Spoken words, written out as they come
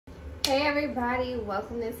Hey everybody,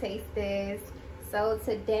 welcome to Taste This. So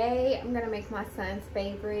today I'm gonna make my son's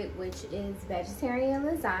favorite, which is vegetarian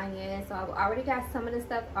lasagna. So I've already got some of the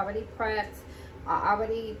stuff already prepped. I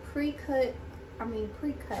already pre-cut. I've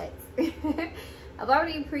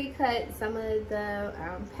already pre-cut some of the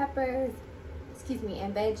peppers,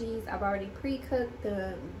 and veggies. I've already pre-cooked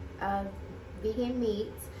the vegan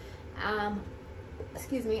meats. I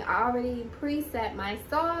already preset my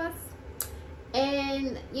sauce.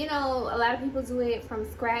 And you know, a lot of people do it from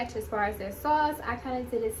scratch as far as their sauce. I kind of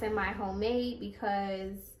did it semi-homemade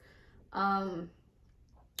because lasagna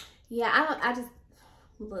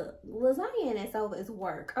in itself is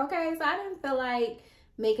work, okay? So I didn't feel like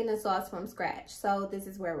making a sauce from scratch, so this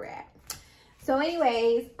is where we're at. So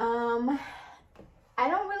anyways, I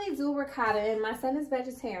don't really do ricotta, and my son is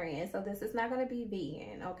vegetarian, so this is not going to be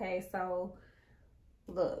vegan, okay? So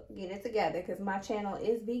look, get it together, because my channel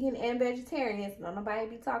is vegan and vegetarian, so don't nobody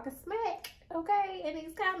be talking smack, okay, in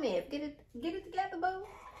these comments. Get it together, boo.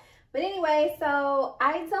 But anyway, so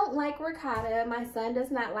I don't like ricotta. My son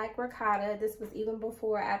does not like ricotta. This was even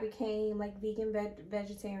before I became like vegan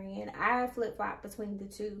vegetarian. I flip-flop between the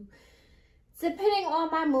two depending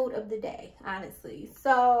on my mood of the day, honestly.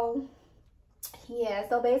 So yeah,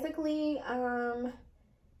 so basically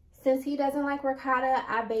since he doesn't like ricotta,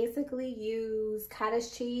 I basically use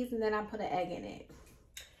cottage cheese and then I put an egg in it.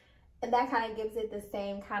 And that kind of gives it the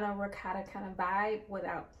same kind of ricotta kind of vibe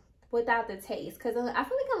without the taste. Because I feel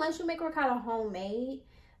like unless you make ricotta homemade,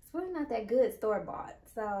 it's really not that good store-bought.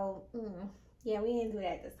 So, yeah, we didn't do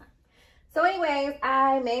that this time. So anyways,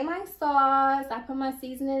 I made my sauce. I put my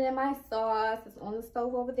seasoning in my sauce. It's on the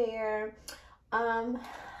stove over there. I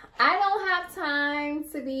don't have time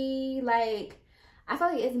to be like, I feel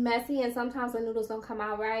like it's messy, and sometimes the noodles don't come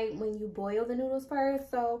out right when you boil the noodles first.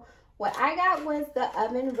 So what I got was the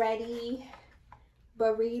oven ready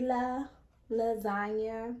Barilla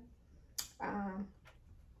lasagna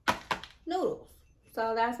noodles.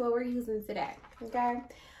 So that's what we're using today, okay?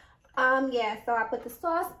 Yeah, so I put the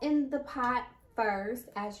sauce in the pot first,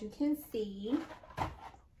 as you can see. I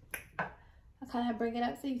kind of bring it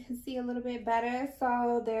up so you can see a little bit better.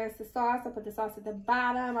 So there's the sauce. I put the sauce at the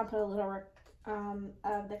bottom. I put a little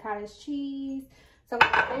of the cottage cheese. So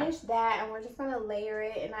I'm gonna finish that, and we're just gonna layer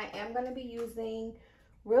it. And I am gonna be using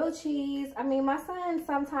real cheese. I mean, my son,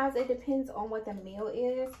 sometimes it depends on what the meal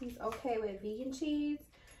is. He's okay with vegan cheese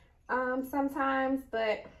sometimes,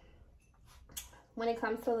 but when it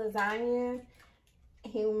comes to lasagna,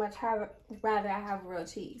 he would much rather have real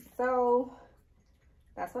cheese. So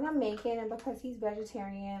that's what I'm making, and because he's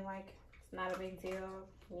vegetarian, like, it's not a big deal,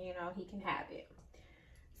 you know, he can have it.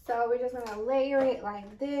 So we're just gonna layer it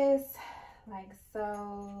like this, like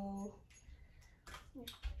so.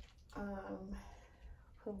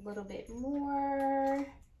 Put a little bit more.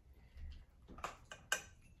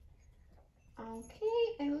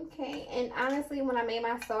 Okay. And honestly, when I made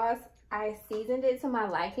my sauce, I seasoned it to my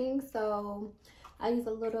liking. So I use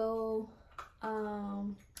a little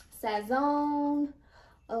sazon,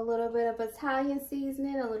 a little bit of Italian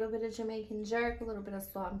seasoning, a little bit of Jamaican jerk, a little bit of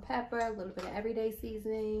salt and pepper, a little bit of everyday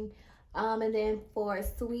seasoning. And then for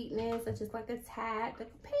sweetness, I just like a tad,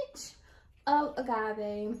 like a pinch of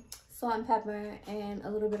agave, salt and pepper, and a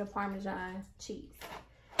little bit of Parmesan cheese.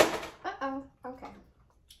 Okay.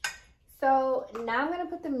 So now I'm gonna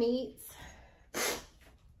put the meats.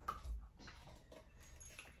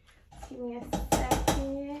 Give me a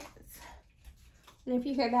second. And if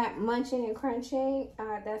you hear that munching and crunching,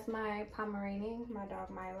 that's my Pomeranian, my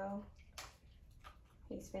dog Milo.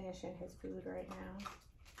 He's finishing his food right now.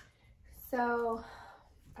 So,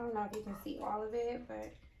 I don't know if you can see all of it,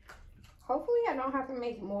 but hopefully I don't have to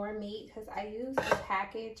make more meat, because I used a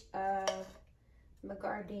package of the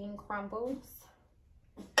Gardein crumbles.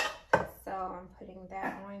 So, I'm putting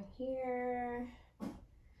that on here.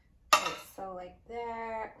 So, like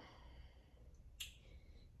that.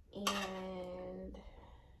 And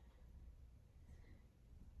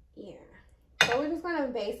yeah, so we're just gonna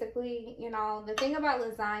basically, you know, the thing about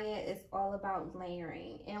lasagna is all about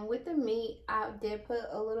layering. And with the meat, I did put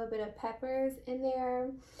a little bit of peppers in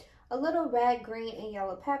there, a little red, green, and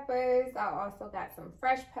yellow peppers. I also got some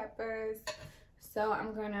fresh peppers. So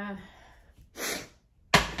I'm gonna,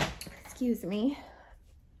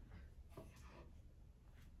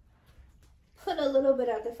 put a little bit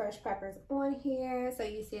of the fresh peppers on here. So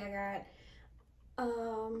you see I got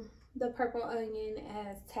the purple onion,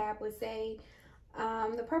 as Tab would say.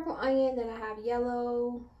 The purple onion, then I have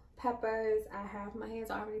yellow peppers. I have, my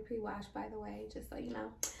hands already pre-washed, by the way, just so you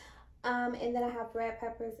know. And then I have red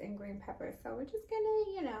peppers and green peppers. So we're just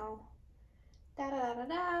gonna, you know, da da da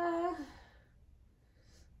da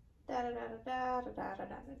da da da da da da da da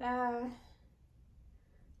da da.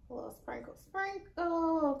 A little sprinkle,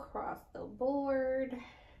 sprinkle across the board.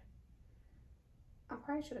 I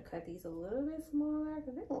probably should have cut these a little bit smaller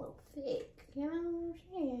because they're a little thick, you know what I'm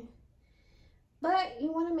saying? But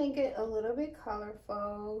you want to make it a little bit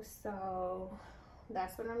colorful, so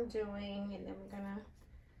that's what I'm doing. And then we're gonna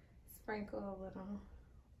sprinkle a little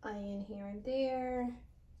onion here and there.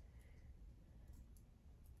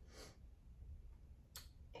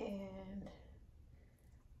 And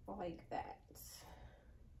like that.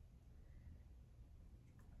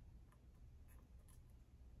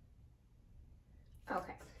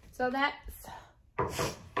 Okay, so that's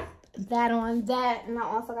that on that, and I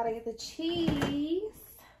also gotta get the cheese.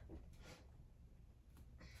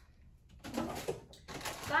 So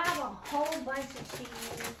I have a whole bunch of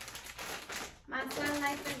cheese. My son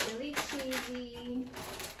likes it really cheesy.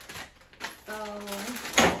 So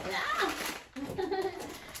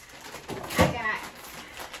I got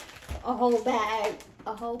a whole bag,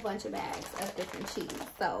 a whole bunch of bags of different cheese.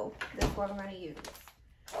 So that's what I'm gonna use.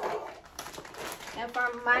 And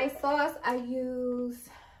for my sauce, I use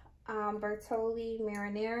Bertoli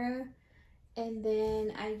Marinara, and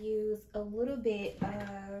then I use a little bit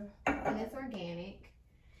of, and it's organic,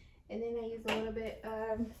 and then I use a little bit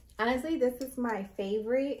of, honestly, this is my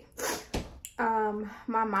favorite.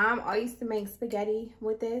 My mom always used to make spaghetti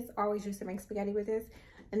with this,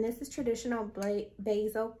 and this is traditional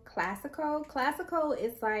Basil Classico. Classico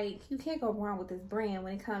is like, you can't go wrong with this brand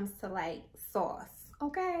when it comes to like sauce,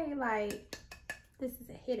 okay? Like, this is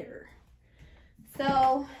a hitter.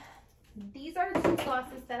 So these are two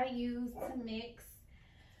sauces that I use to mix.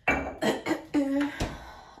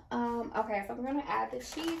 Okay, so I'm gonna add the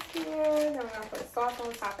cheese here. Then we're gonna put sauce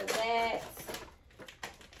on top of that.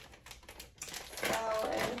 So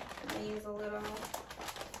I'm gonna use a little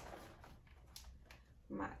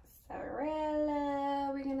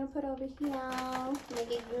mozzarella. We're gonna put over here,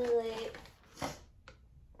 make it good.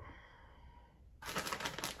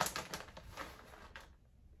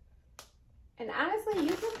 And honestly,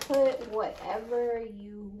 you can put whatever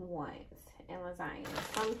you want in lasagna.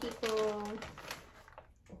 Some people,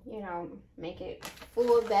 you know, make it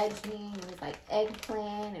full of veggies, like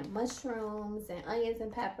eggplant and mushrooms and onions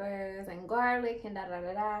and peppers and garlic and da da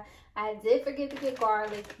da da. I did forget to get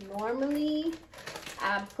garlic. Normally,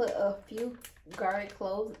 I put a few garlic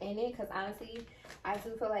cloves in it because honestly, I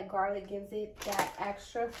do feel like garlic gives it that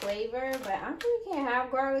extra flavor. But I really can't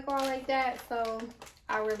have garlic all like that, so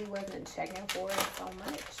I really wasn't checking for it so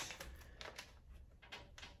much.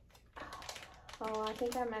 Oh, I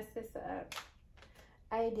think I messed this up.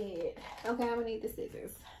 I did. Okay, I'm gonna need the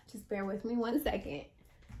scissors. Just bear with me 1 second.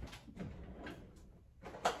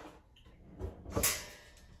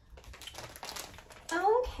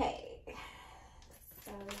 Okay.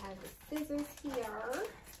 So we have the scissors here.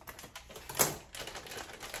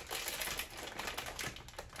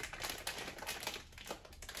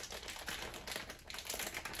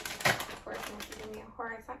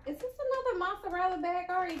 Is this another mozzarella bag?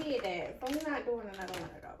 I already did that. So we're not doing another one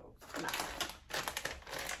of those. No.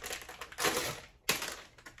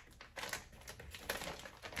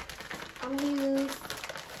 I'm gonna use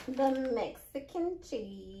the Mexican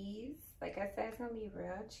cheese. Like I said, it's gonna be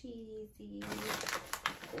real cheesy.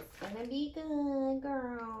 It's gonna be good,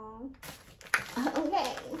 girl.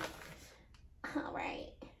 Okay. All right.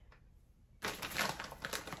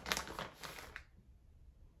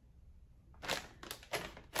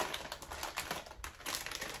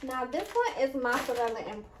 Now this one is mozzarella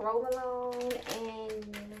and provolone,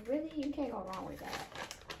 and really you can't go wrong with that.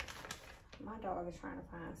 My dog is trying to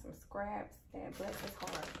find some scraps. That bless his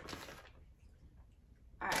heart.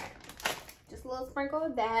 Alright, just a little sprinkle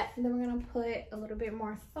of that, and then we're gonna put a little bit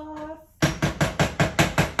more sauce.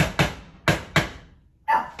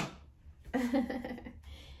 Oh.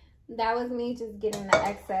 That was me just getting the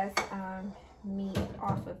excess meat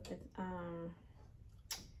off of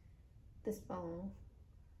the spoon.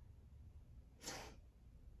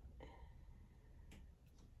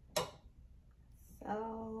 So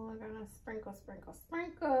we're gonna sprinkle, sprinkle,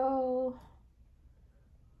 sprinkle.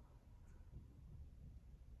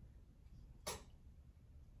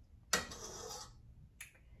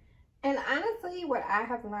 And honestly, what I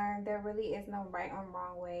have learned, there really is no right or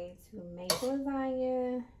wrong way to make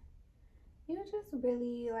lasagna. You just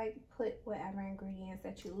really like put whatever ingredients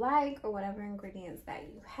that you like or whatever ingredients that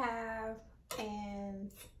you have.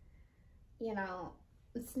 And, you know,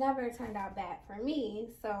 it's never turned out bad for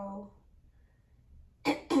me. So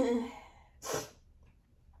it's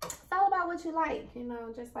all about what you like, you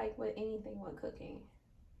know, just like with anything with cooking.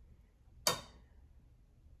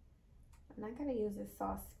 And I gotta use this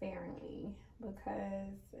sauce sparingly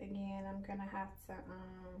because, again, I'm gonna have to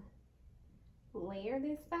layer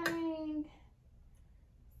this thing.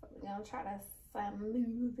 So we're gonna try to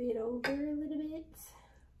move it over a little bit.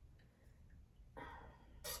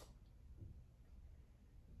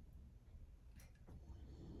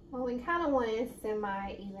 Well, we kind of want it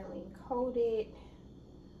semi-evenly coated.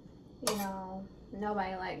 You know,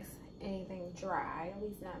 nobody likes anything dry, at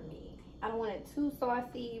least not me. I don't want it too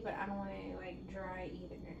saucy, but I don't want it like dry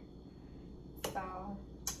either. So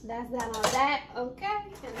that's that on that. Okay,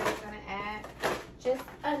 and then we're gonna add just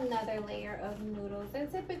another layer of noodles,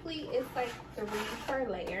 and typically it's like 3 per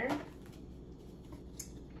layer.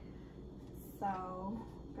 So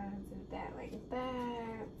I'm gonna do that like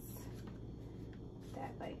that,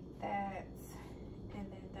 that like that, and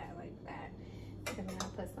then that like that. And then I'll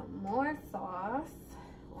put some more sauce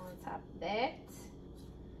on top of that.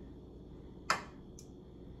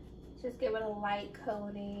 Just give it a light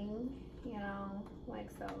coating, you know, like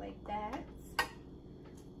so, like that.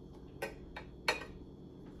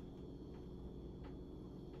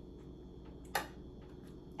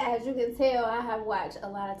 As you can tell, I have watched a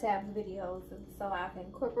lot of Tab's videos, and so I can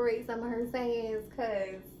incorporate some of her sayings,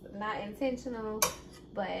 because not intentional,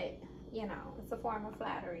 but you know, it's a form of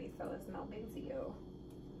flattery, so it's no big deal.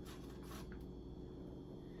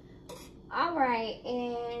 All right,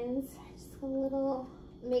 and just a little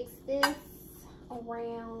mix this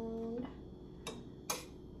around just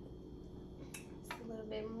a little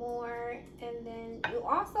bit more. And then you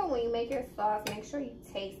also, when you make your sauce, make sure you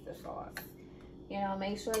taste the sauce. You know,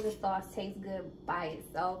 make sure the sauce tastes good by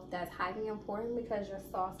itself. That's highly important because your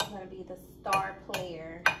sauce is going to be the star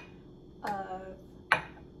player of,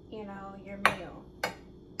 you know, your meal.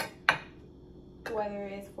 Whether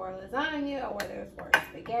it's for lasagna or whether it's for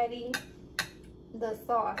spaghetti, the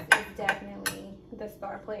sauce is definitely the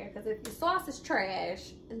star player. Because if your sauce is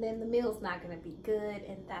trash, then the meal's not going to be good,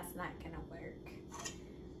 and that's not going to work.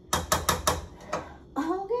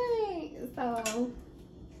 Okay, so I'm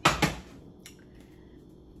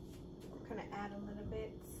going to add a little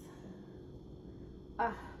bit.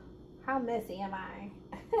 How messy am I?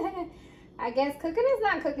 I guess cooking is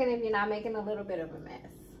not cooking if you're not making a little bit of a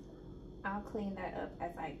mess. I'll clean that up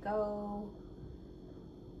as I go.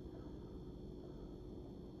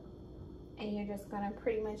 And you're just gonna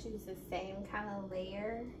pretty much use the same kind of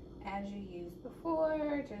layer as you used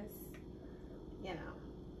before, just, you know.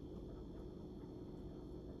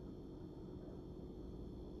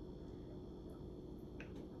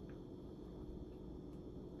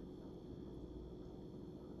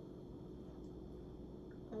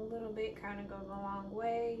 A little bit kind of goes a long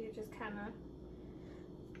way. You just kind of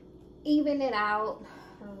even it out.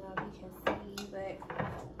 I don't know if you can see, but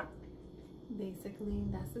basically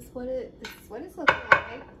this is what it's looking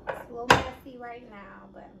like. It's a little messy right now,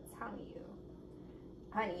 but I'm telling you,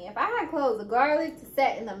 honey, if I had clothes of garlic to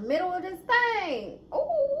set in the middle of this thing,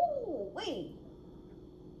 oh wait,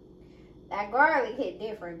 that garlic hit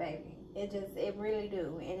different, baby. It really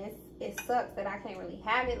do. And it sucks that I can't really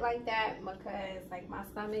have it like that, because like my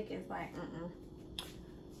stomach is like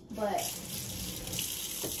but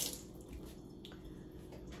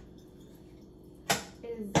it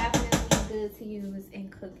is definitely good to use in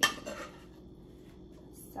cooking.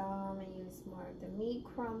 So I'm gonna use more of the meat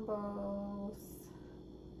crumbles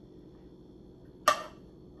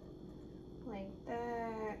like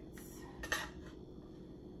that.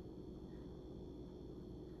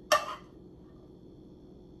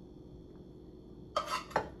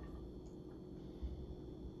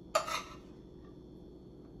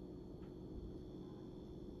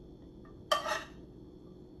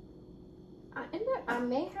 I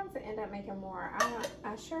may have to end up making more.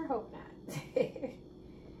 I sure hope not.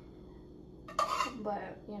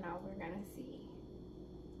 But, you know, we're gonna see.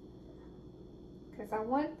 Because I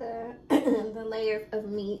want the the layers of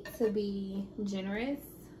meat to be generous.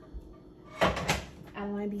 I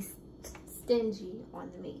don't want to be stingy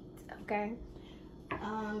on the meat, okay?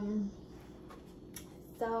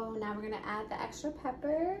 So now we're gonna add the extra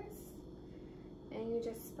peppers. And you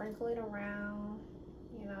just sprinkle it around.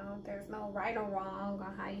 You know, there's no right or wrong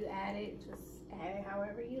on how you add it. Just add it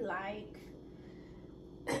however you like.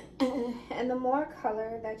 And the more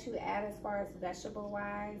color that you add as far as vegetable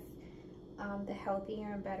wise, the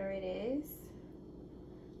healthier and better it is.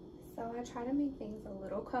 So I try to make things a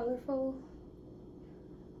little colorful.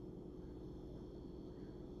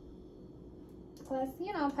 Plus,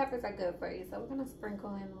 you know, peppers are good for you. So we're gonna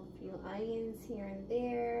sprinkle in a few onions here and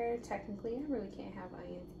there. Technically, I really can't have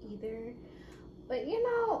onions either. But you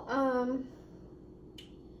know,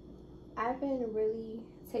 I've been really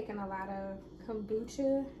taking a lot of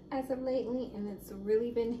kombucha as of lately, and it's really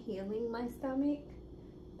been healing my stomach,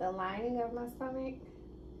 the lining of my stomach.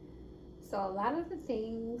 So a lot of the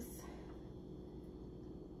things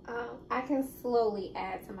I can slowly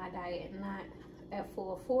add to my diet, not at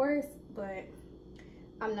full force, but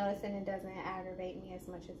I'm noticing it doesn't aggravate me as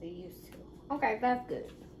much as it used to. Okay, that's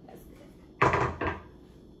good. That's good.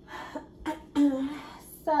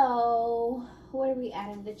 So, what are we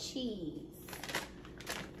adding? The cheese.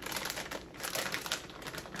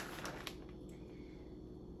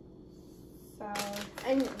 So,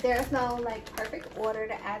 and there's no like perfect order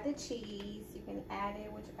to add the cheese. You can add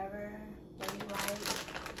it whichever way you like.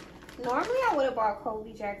 Normally I would have bought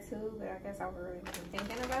Colby Jack too, but I guess I wasn't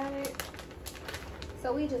thinking about it.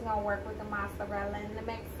 So we just gonna work with the mozzarella and the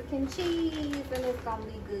Mexican cheese, and it's gonna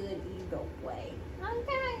be good either way.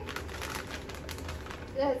 Okay.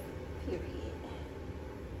 Just period.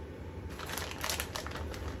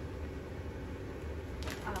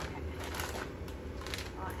 Okay.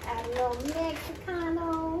 I'll add a little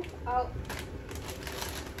Mexicano. Oh.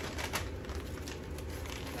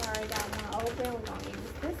 Already got one open. We're gonna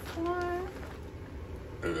use this one.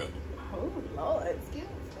 Oh Lord, excuse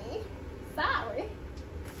me. Sorry.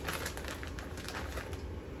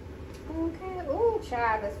 Okay. Ooh,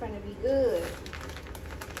 child, that's gonna be good.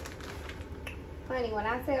 Honey, when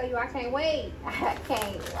I tell you I can't wait, I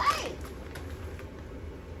can't wait.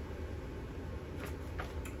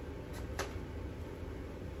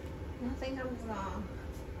 I think I'm gonna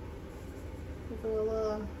do a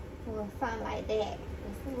little something like that.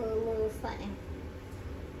 Just a little something.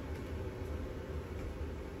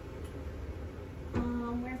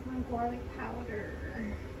 Where's my garlic powder?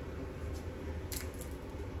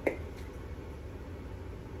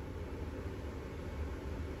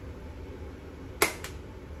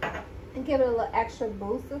 And give it a little extra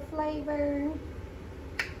boost of flavor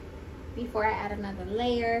before I add another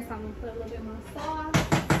layer. So I'm gonna put a little bit more sauce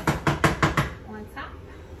on top.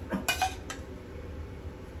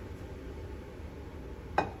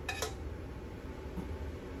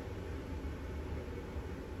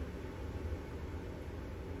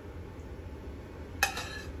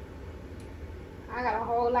 I got a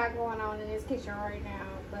whole lot going on in this kitchen right now,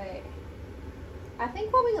 but I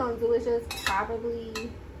think what we're gonna do is just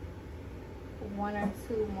probably 1 or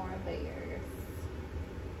 2 more layers.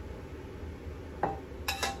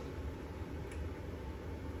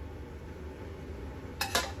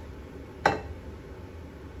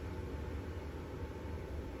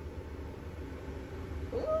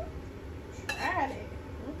 Ooh, tried it.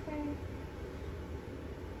 Okay.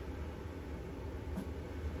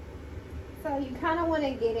 So you kind of want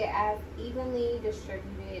to get it as evenly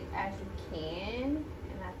distributed as you can.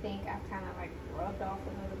 And I think I've kind of like rubbed off a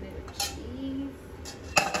little bit of cheese.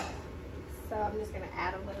 So I'm just going to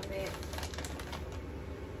add a little bit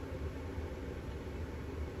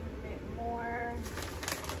more.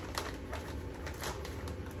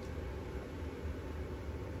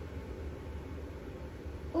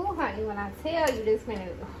 Ooh, honey, when I tell you this gonna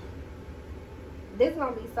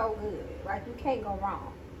be so good. Like, you can't go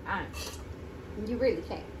wrong. Honestly. You really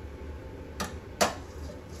can't.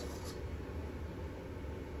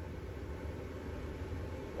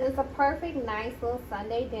 It's a perfect, nice little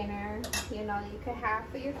Sunday dinner, you know, you could have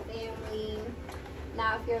for your family.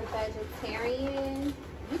 Now, if you're a vegetarian,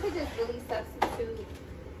 you could just really substitute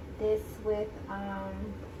this with,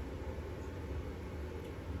 I'm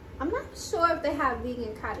not sure if they have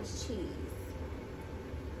vegan cottage cheese.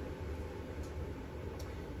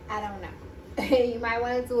 I don't know. You might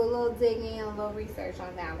want to do a little digging and a little research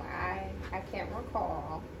on that one. I can't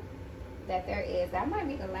recall that there is. That might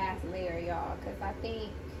be the last layer, y'all, because I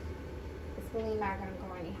think it's really not going to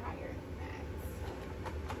go any higher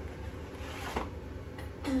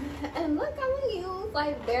than that. And look, I only used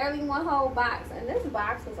like barely 1 whole box, and this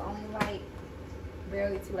box was only like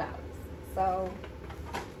barely $2. So,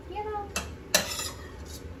 you know.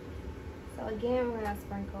 So again, we're going to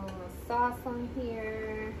sprinkle a little sauce on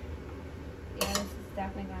here. Yeah, this is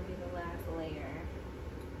definitely going to be the last layer.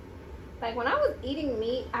 Like, when I was eating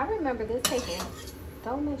meat, I remember this taking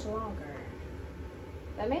so much longer.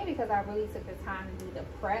 But maybe because I really took the time to do the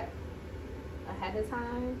prep ahead of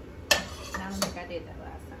time. And I don't think I did that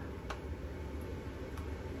last time.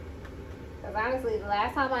 Because honestly, the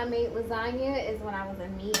last time I made lasagna is when I was a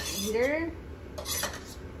meat eater.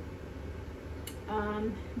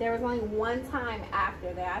 There was only one time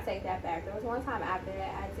after that. I take that back. There was one time after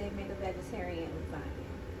that I did make a vegetarian lasagna.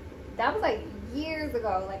 That was like years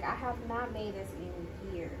ago. Like, I have not made this in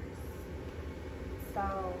years.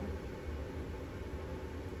 So,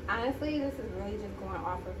 honestly, this is really just going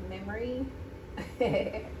off of memory.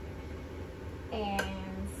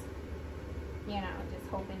 and, you know, just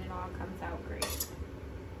hoping it all comes out great.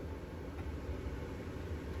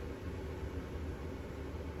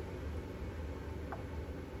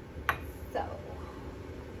 So,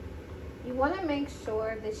 you want to make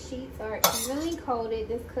sure the sheets are evenly coated.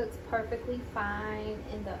 This cooks perfectly fine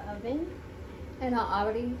in the oven. And I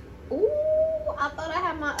already, ooh, I thought I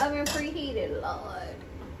had my oven preheated, Lord.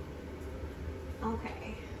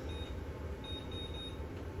 Okay.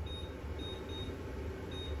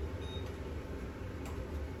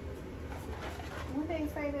 What they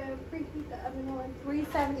say to preheat the oven on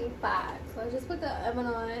 375. So I just put the oven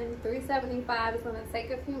on 375. It's gonna take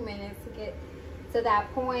a few minutes to get to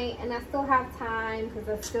that point, and I still have time because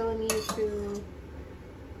I still need to.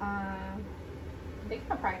 I think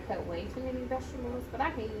I probably cut way too many vegetables, but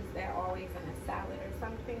I can use that always in a salad or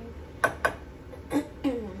something.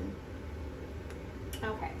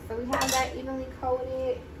 Okay, so we have that evenly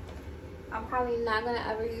coated. I'm probably not gonna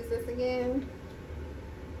ever use this again.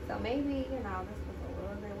 So maybe, you know, this was a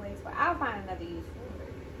little bit wasteful. I'll find another use for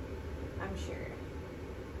it, I'm sure.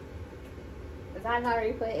 Because I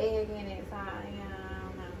already put egg in it, so I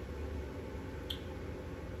don't know.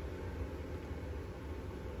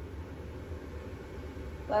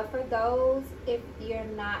 But for those, if you're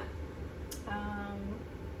not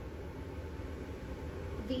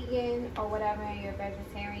vegan or whatever, you're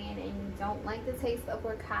vegetarian and you don't like the taste of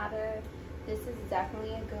ricotta, this is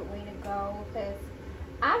definitely a good way to go, because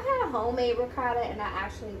I've had homemade ricotta and I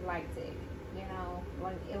actually liked it. You know,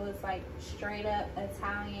 when it was like straight up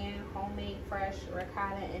Italian, homemade, fresh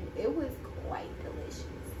ricotta, and it was quite delicious.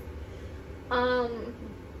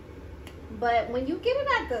 But when you get it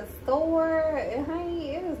at the store,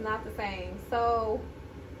 honey, it is not the same. So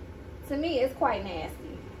to me, it's quite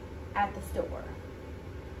nasty at the store.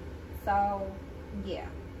 So yeah,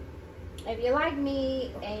 if you like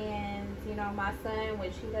me and, you know, my son,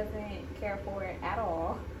 which he doesn't care for it at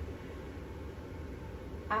all,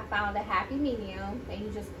 I found a happy medium, and you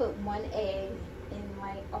just put one egg in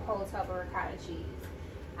like a whole tub of ricotta cheese.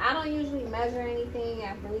 I don't usually measure anything.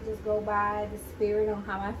 I really just go by the spirit on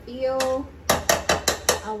how I feel.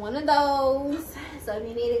 I'm one of those. So if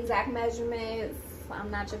you need exact measurements, I'm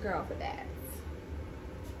not your girl for that.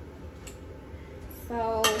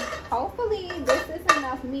 So hopefully this is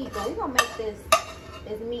enough meat, but we're gonna make this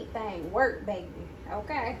meat thing work, baby.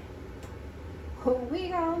 Okay, we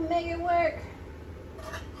gonna make it work.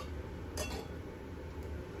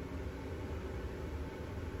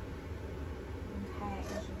 Okay,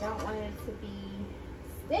 because you don't want it to be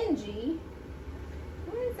stingy. You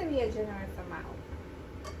want it to be a generous amount.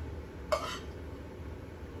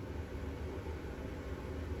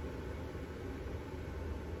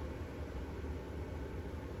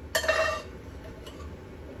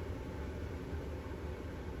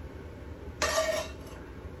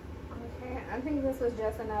 I think this was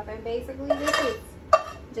just enough, and basically this is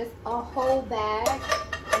just a whole bag.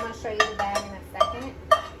 I'm gonna show you the bag in a second.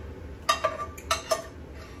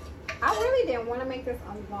 I really didn't want to make this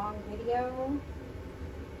a long video.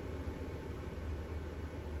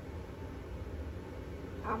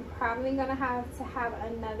 I'm probably gonna have to have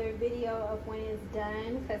another video of when it's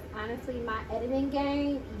done, because honestly my editing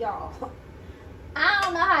game, y'all, I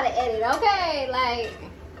don't know how to edit, okay? Like,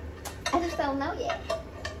 I just don't know yet.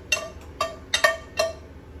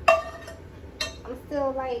 I'm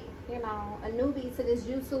still like, you know, a newbie to this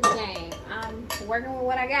YouTube game. I'm working with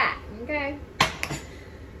what I got, okay?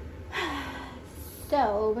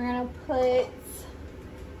 So we're gonna put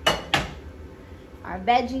our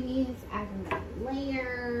veggies as another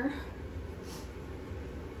layer.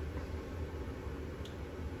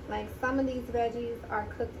 Like, some of these veggies are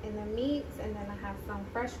cooked in the meats, and then I have some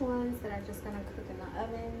fresh ones that are just gonna cook in the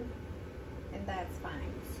oven, and that's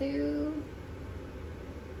fine too.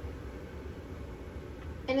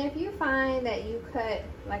 And if you find that you cut,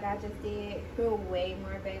 like I just did, way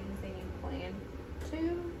more veggies than you planned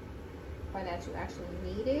to, or that you actually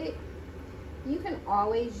need it, you can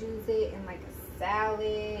always use it in like a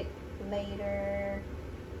salad later,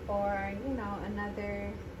 or, you know,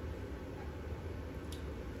 another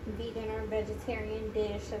vegan or vegetarian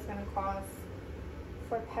dish that's going to cause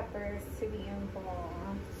for peppers to be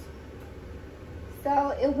involved.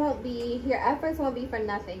 So it won't be, your efforts won't be for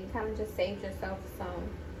nothing. You kind of just saved yourself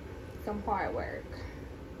some hard work.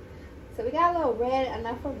 So we got a little red,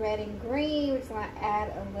 enough of red and green. We're just going to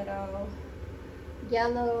add a little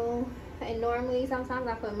yellow. And normally, sometimes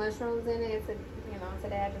I put mushrooms in it. So, you know,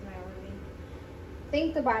 today I just didn't really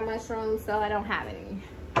think to buy mushrooms, so I don't have any.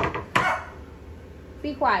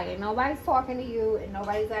 Be quiet. Nobody's talking to you, and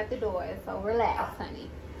nobody's at the door. So relax, honey.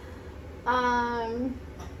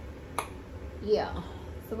 Yeah.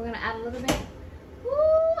 So we're gonna add a little bit.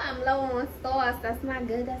 Ooh, I'm low on sauce. That's not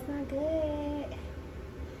good. That's not good.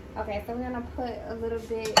 Okay, so we're gonna put a little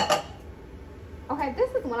bit. Okay,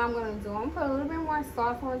 this is what I'm gonna do. I'm gonna put a little bit more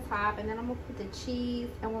sauce on top, and then I'm gonna put the cheese,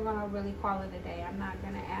 and we're gonna really call it a day. I'm not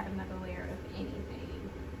gonna add another layer of anything,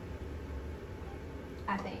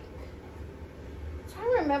 I think. I'm trying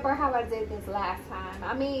to remember how I did this last time.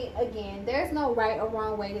 I mean, again, there's no right or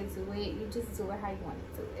wrong way to do it. You just do it how you want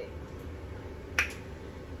to do it.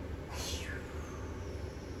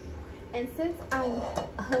 And since I'm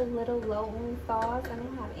a little low on sauce, I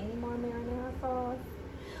don't have any more marinara sauce.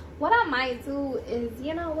 What I might do is,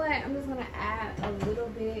 you know what? I'm just gonna add a little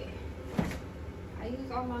bit. I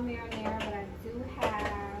use all my marinara, but I do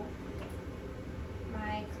have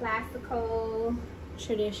my Classico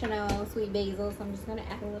traditional sweet basil. So I'm just gonna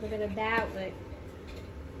add a little bit of that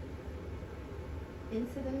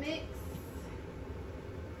into the mix.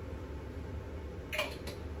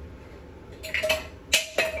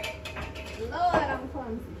 Lord, I'm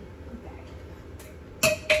clumsy.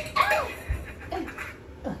 Okay.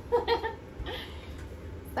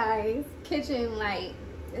 Sorry, kitchen light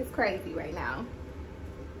is crazy right now.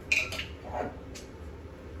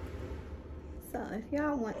 So if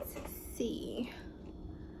y'all want to see,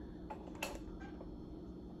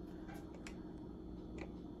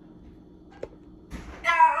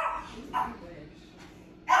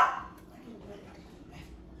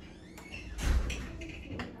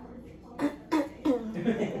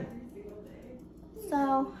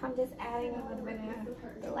 so I'm just adding a little bit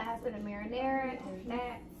of the last bit of marinara and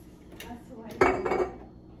that.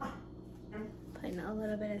 Putting a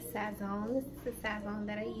little bit of sazon. This is the sazon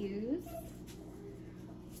that I use.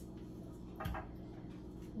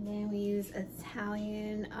 And then we use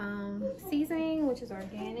Italian seasoning, which is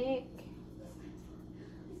organic.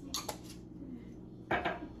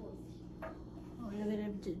 A little bit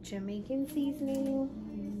of Jamaican seasoning.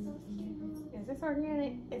 Is this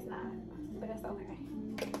organic? It's not, but it's okay.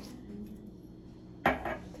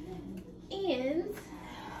 And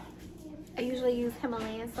I usually use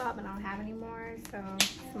Himalayan salt, but I don't have any more, so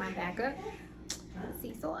it's my backup.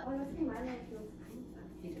 Sea salt.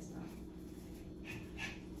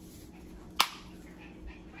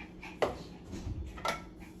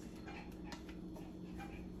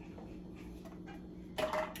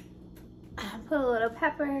 Put a little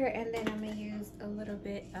pepper, and then I'm gonna use a little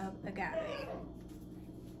bit of agave.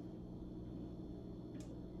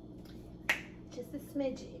 Just a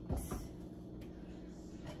smidget.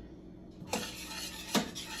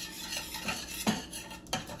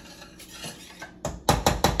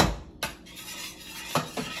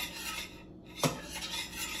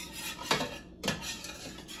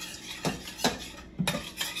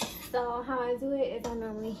 So how I do it is I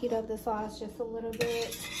normally heat up the sauce just a little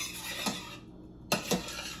bit.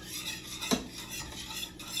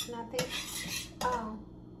 Nothing. Oh,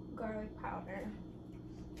 garlic powder.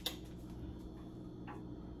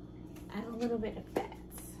 Add a little bit of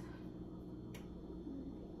fats.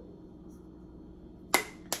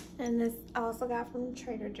 And this I also got from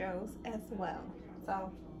Trader Joe's as well.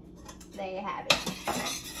 So there you have it.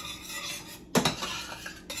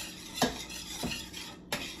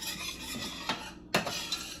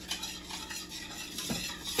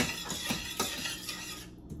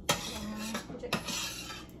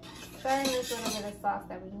 Stirring this little bit of sauce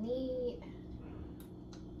that we need.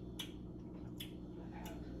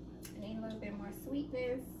 I need a little bit more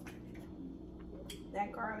sweetness.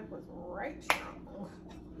 That garlic was right strong.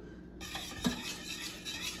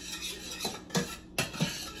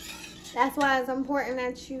 That's why it's important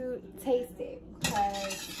that you taste it,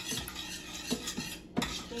 because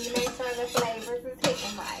you need to make sure the flavors is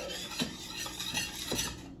hitting right.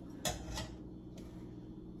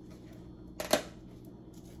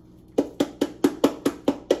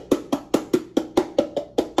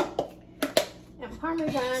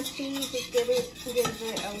 Parmesan cheese just gives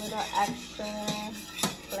it a little extra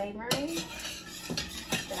flavoring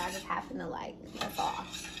that I just happen to like. That's all.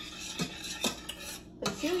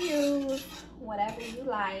 But you use whatever you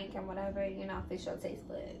like and whatever, you know, fish your taste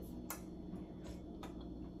buds.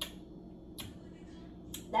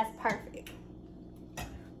 That's perfect.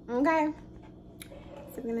 Okay.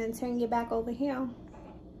 So we're gonna turn you back over here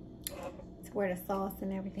to where the sauce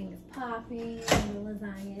and everything is popping and the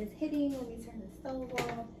lasagna is hitting. Let me turn the stove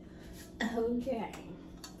off. Okay.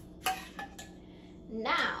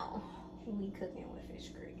 Now we cooking with fish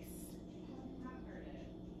grease.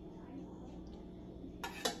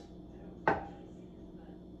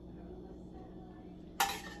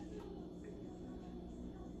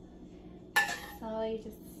 So you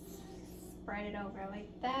just spread it over like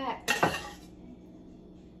that.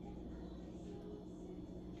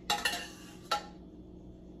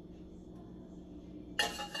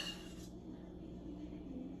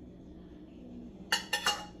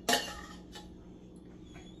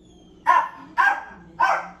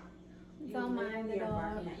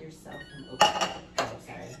 yourself from opening. Oh,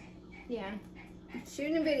 sorry. Yeah.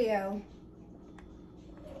 Shooting a video.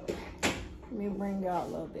 Let me bring y'all a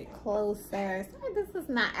little bit closer. Sorry, this is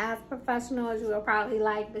not as professional as you would probably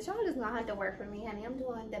like, but y'all just gonna have to work with me, honey. I'm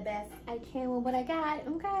doing the best I can with what I got,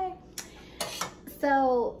 okay?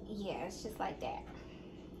 So, yeah, it's just like that.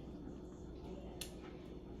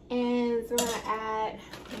 And so we're gonna add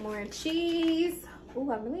more cheese.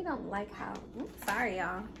 Ooh, I really don't like how, sorry,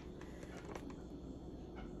 y'all.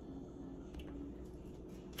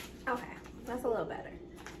 Okay, that's a little better.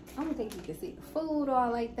 I don't think you can see the food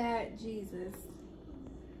all like that. Jesus.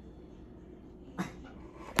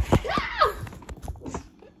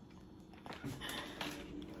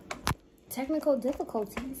 Technical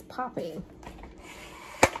difficulties popping.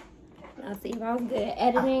 Now see, if I was good at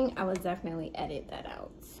editing, I would definitely edit that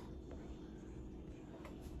out.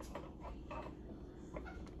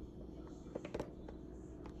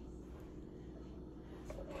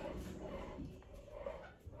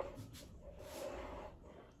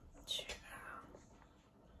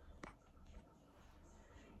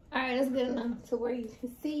 Alright, that's good enough to where you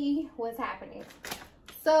can see what's happening.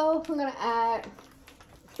 So we're gonna add,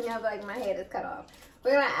 you know, like my head is cut off.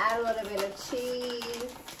 We're gonna add a little bit of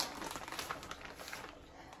cheese.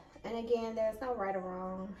 And again, there's no right or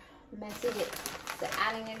wrong method to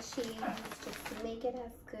adding in cheese, just to make it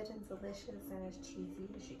as good and delicious and as cheesy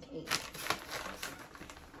as you can.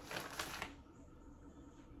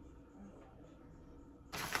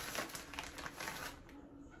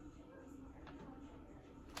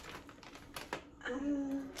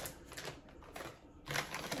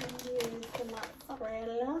 Use the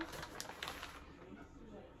mozzarella.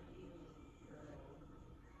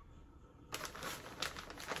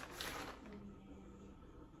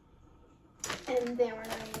 And then we're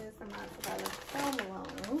going to use the mozzarella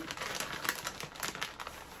provolone.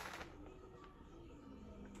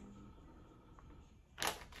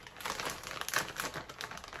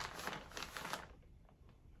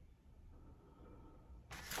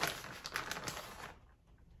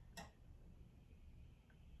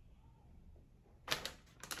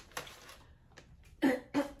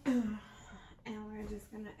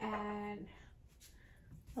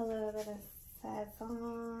 A little bit of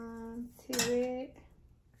sazon to it,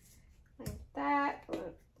 like that. A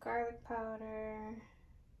little garlic powder,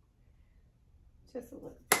 just a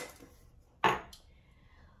little bit.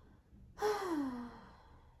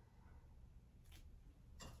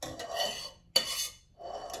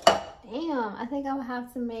 Damn, I think I'll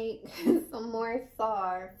have to make some more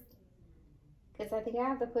sauce because I think I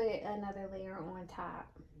have to put another layer on top.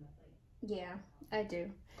 Yeah, I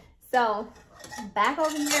do. So back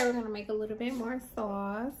over here, we're gonna make a little bit more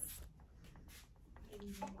sauce.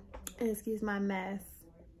 Excuse my mess.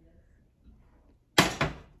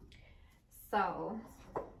 So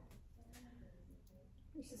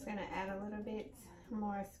I'm just gonna add a little bit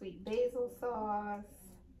more sweet basil sauce,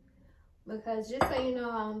 because just so you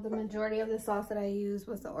know, the majority of the sauce that I used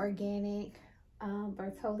was the organic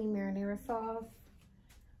Bertoli marinara sauce.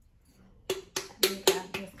 I think I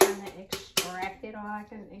just kind of extracted all I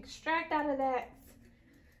can extract out of that.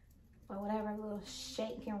 Or whatever little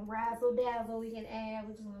shake and razzle dazzle we can add,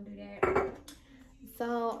 we're just gonna do that.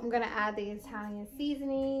 So I'm gonna add the Italian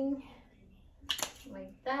seasoning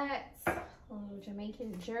like that. A little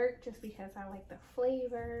Jamaican jerk just because I like the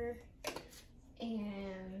flavor.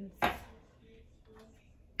 And a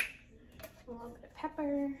little bit of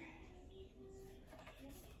pepper.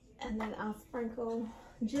 And then I'll sprinkle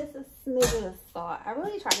just a smidgen of salt. I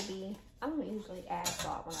really try to be, I don't usually add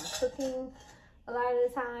salt when I'm cooking a lot of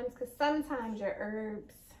the times, because sometimes your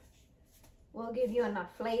herbs will give you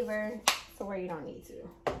enough flavor to where you don't need to.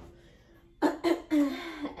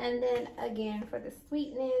 And then again, for the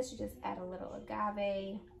sweetness, you just add a little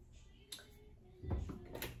agave.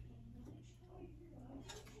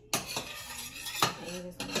 And you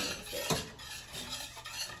just want to mix it.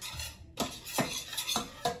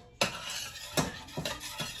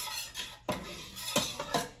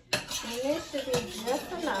 And this should be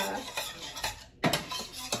just enough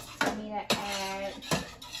for me to add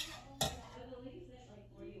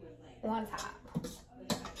on top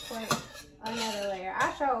for another layer.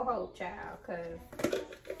 I sure hope, child, because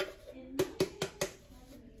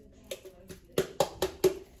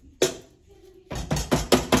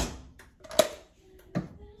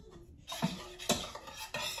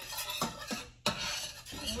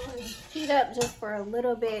heat up just for a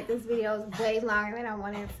little bit. This video is way longer than I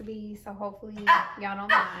wanted it to be, so hopefully y'all don't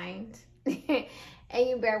mind. And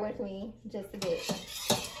you bear with me just a bit.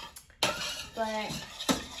 But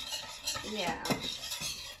yeah.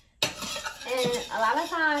 And a lot of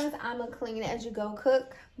times I'm a clean as you go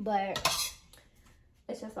cook, but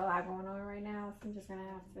it's just a lot going on right now, so I'm just gonna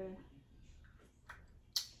have to.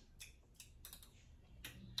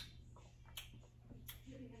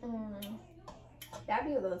 That'd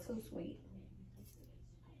be a little too sweet.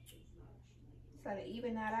 So to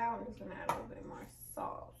even that out, I'm just gonna add a little bit more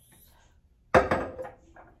sauce.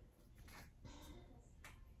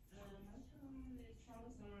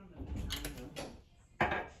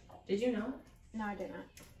 Did you know? No, I did not.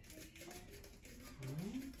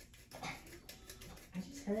 I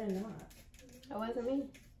just heard a knock. It wasn't me.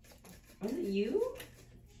 Was it you?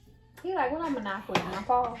 He like, well, I'm a knock with my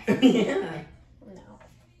paw. Yeah. No.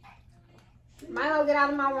 Milo, get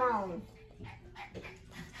out of my room.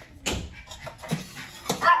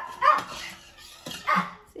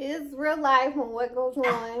 See, this is real life and what goes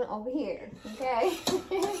on over here, okay?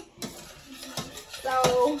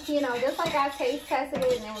 So, you know, just like I taste tested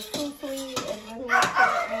it and it was too sweet, it's really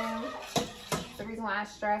important. The reason why I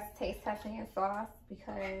stress taste testing your sauce,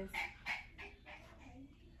 because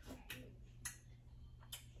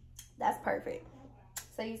that's perfect.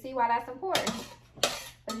 So you see why that's important.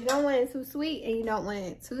 But you don't want it too sweet and you don't want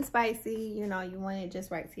it too spicy. You know, you want it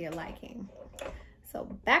just right to your liking. So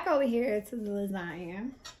back over here to the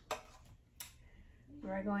lasagna.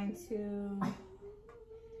 We're going to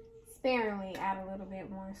sparingly add a little bit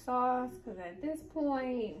more sauce, because at this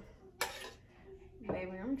point,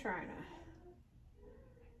 baby, I'm trying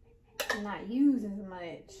to not use as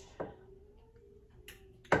much.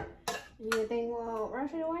 You would think, well,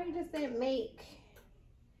 Rashida, why you just didn't make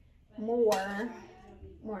more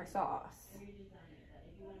sauce?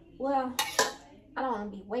 Well, I don't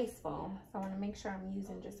want to be wasteful, so I want to make sure I'm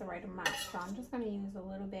using just the right amount. So I'm just going to use a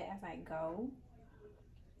little bit as I go.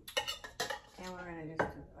 And we're going to just do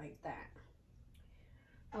it like that.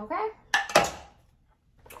 Okay?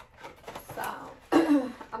 So,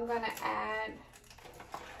 I'm going to add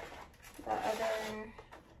the other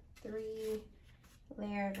 3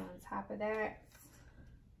 layers on top of that.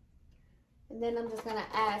 And then I'm just going to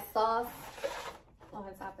add sauce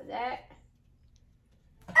on top of that.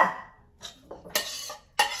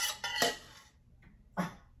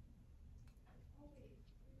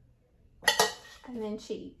 And then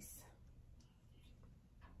cheese.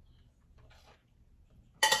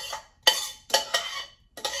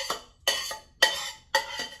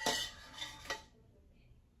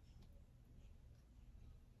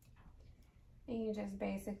 And you just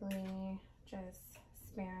basically just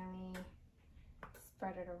sparingly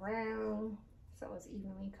spread it around so it's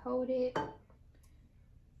evenly coated.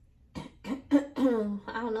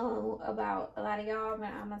 I don't know about a lot of y'all,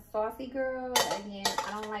 but I'm a saucy girl. Again,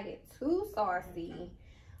 I don't like it too saucy,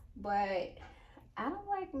 but I don't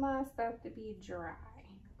like my stuff to be dry.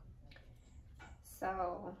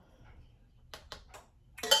 So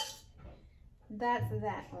that's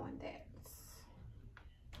that on that.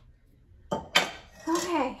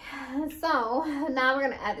 Okay, so now we're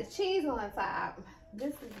gonna add the cheese on top.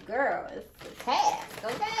 This is, girl, it's a task,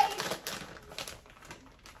 okay?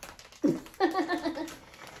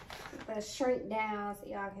 Let's shrink down so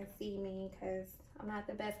y'all can see me, because I'm not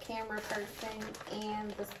the best camera person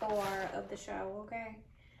and the star of the show, okay?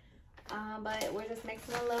 But we're just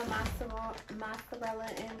mixing a little mozzarella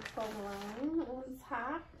and provolone on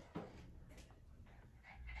top.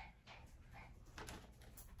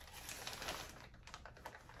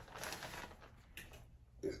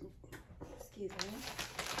 Excuse me.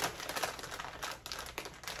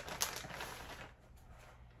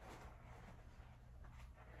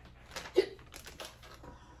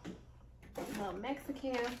 A little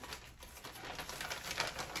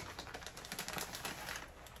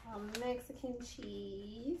Mexican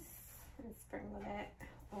cheese, and sprinkle that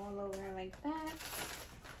all over like that.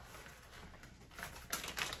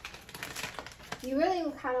 You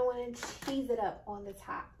really kind of want to cheese it up on the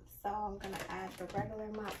top. So I'm going to add the regular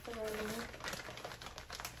mozzarella.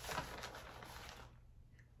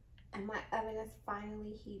 And my oven is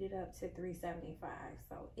finally heated up to 375.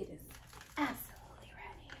 So it is absolutely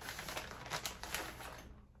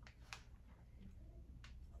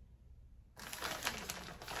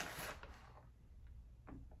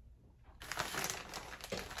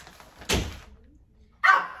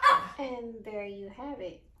ready. And there you have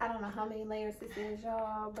it. I don't know how many layers this is,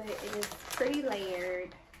 y'all, but it is pretty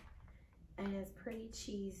layered. And it's pretty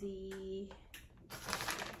cheesy.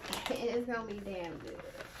 It's gonna be damn good.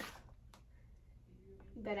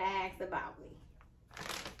 You better ask about me.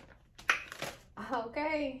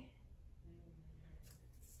 Okay.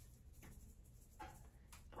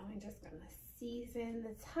 I'm just gonna season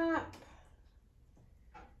the top.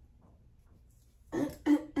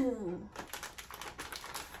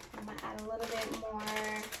 little bit more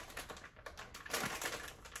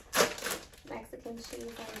Mexican cheese on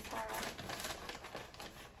the top.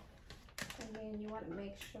 And then you want to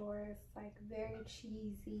make sure it's like very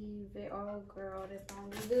cheesy. Oh girl, this gonna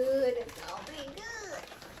be good. It's gonna be good.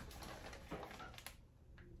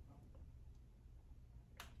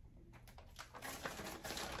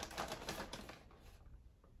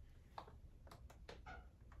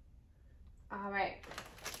 All right.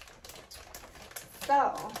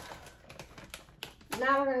 So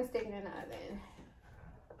now we're gonna stick it in the oven.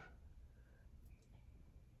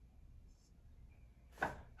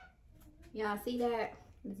 Y'all see that?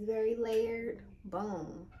 It's very layered.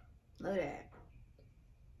 Boom. Look at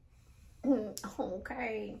that.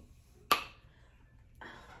 Okay. If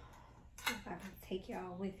I can take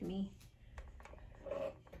y'all with me.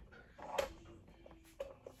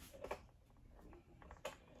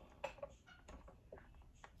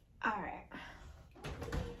 Alright.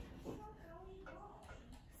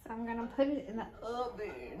 So I'm gonna put it in the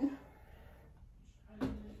oven.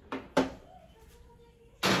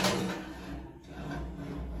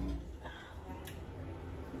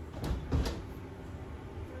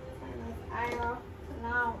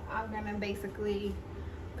 Now I'm gonna basically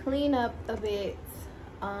clean up a bit.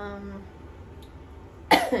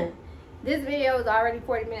 This video is already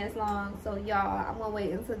 40 minutes long, so y'all, I'm gonna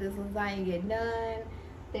wait until this lasagna get done.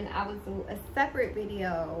 Then I will do a separate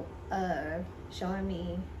video showing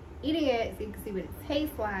me eating it so you can see what it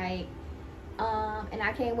tastes like. And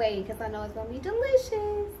I can't wait because I know it's gonna be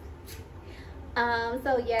delicious.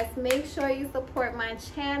 So yes, make sure you support my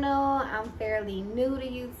channel. I'm fairly new to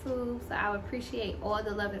YouTube, so I would appreciate all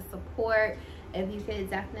the love and support. If you could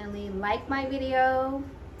definitely like my video,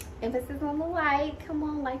 emphasis on the like, come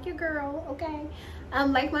on, like your girl, okay?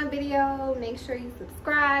 Like my video, make sure you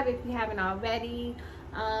subscribe if you haven't already.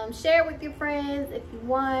 Share with your friends if you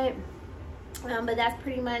want. But that's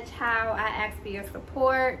pretty much how I ask for your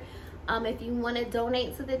support. If you want to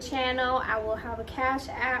donate to the channel, I will have a Cash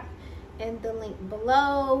App in the link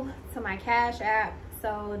below to my Cash App,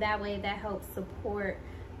 so that way that helps support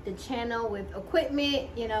the channel with equipment,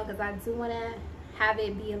 you know, because I do want to have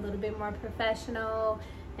it be a little bit more professional,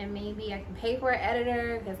 and maybe I can pay for an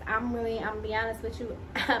editor, because I'm gonna be honest with you,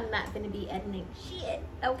 I'm not gonna be editing shit,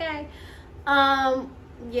 okay?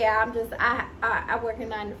 Yeah, I'm just I work a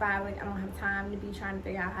 9 to 5, like I don't have time to be trying to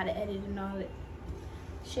figure out how to edit and all that.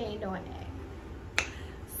 She ain't doing that.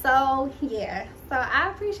 So yeah, so I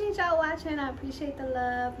appreciate y'all watching. I appreciate the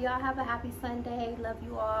love. Y'all have a happy Sunday. Love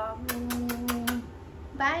you all.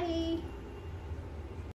 Bye.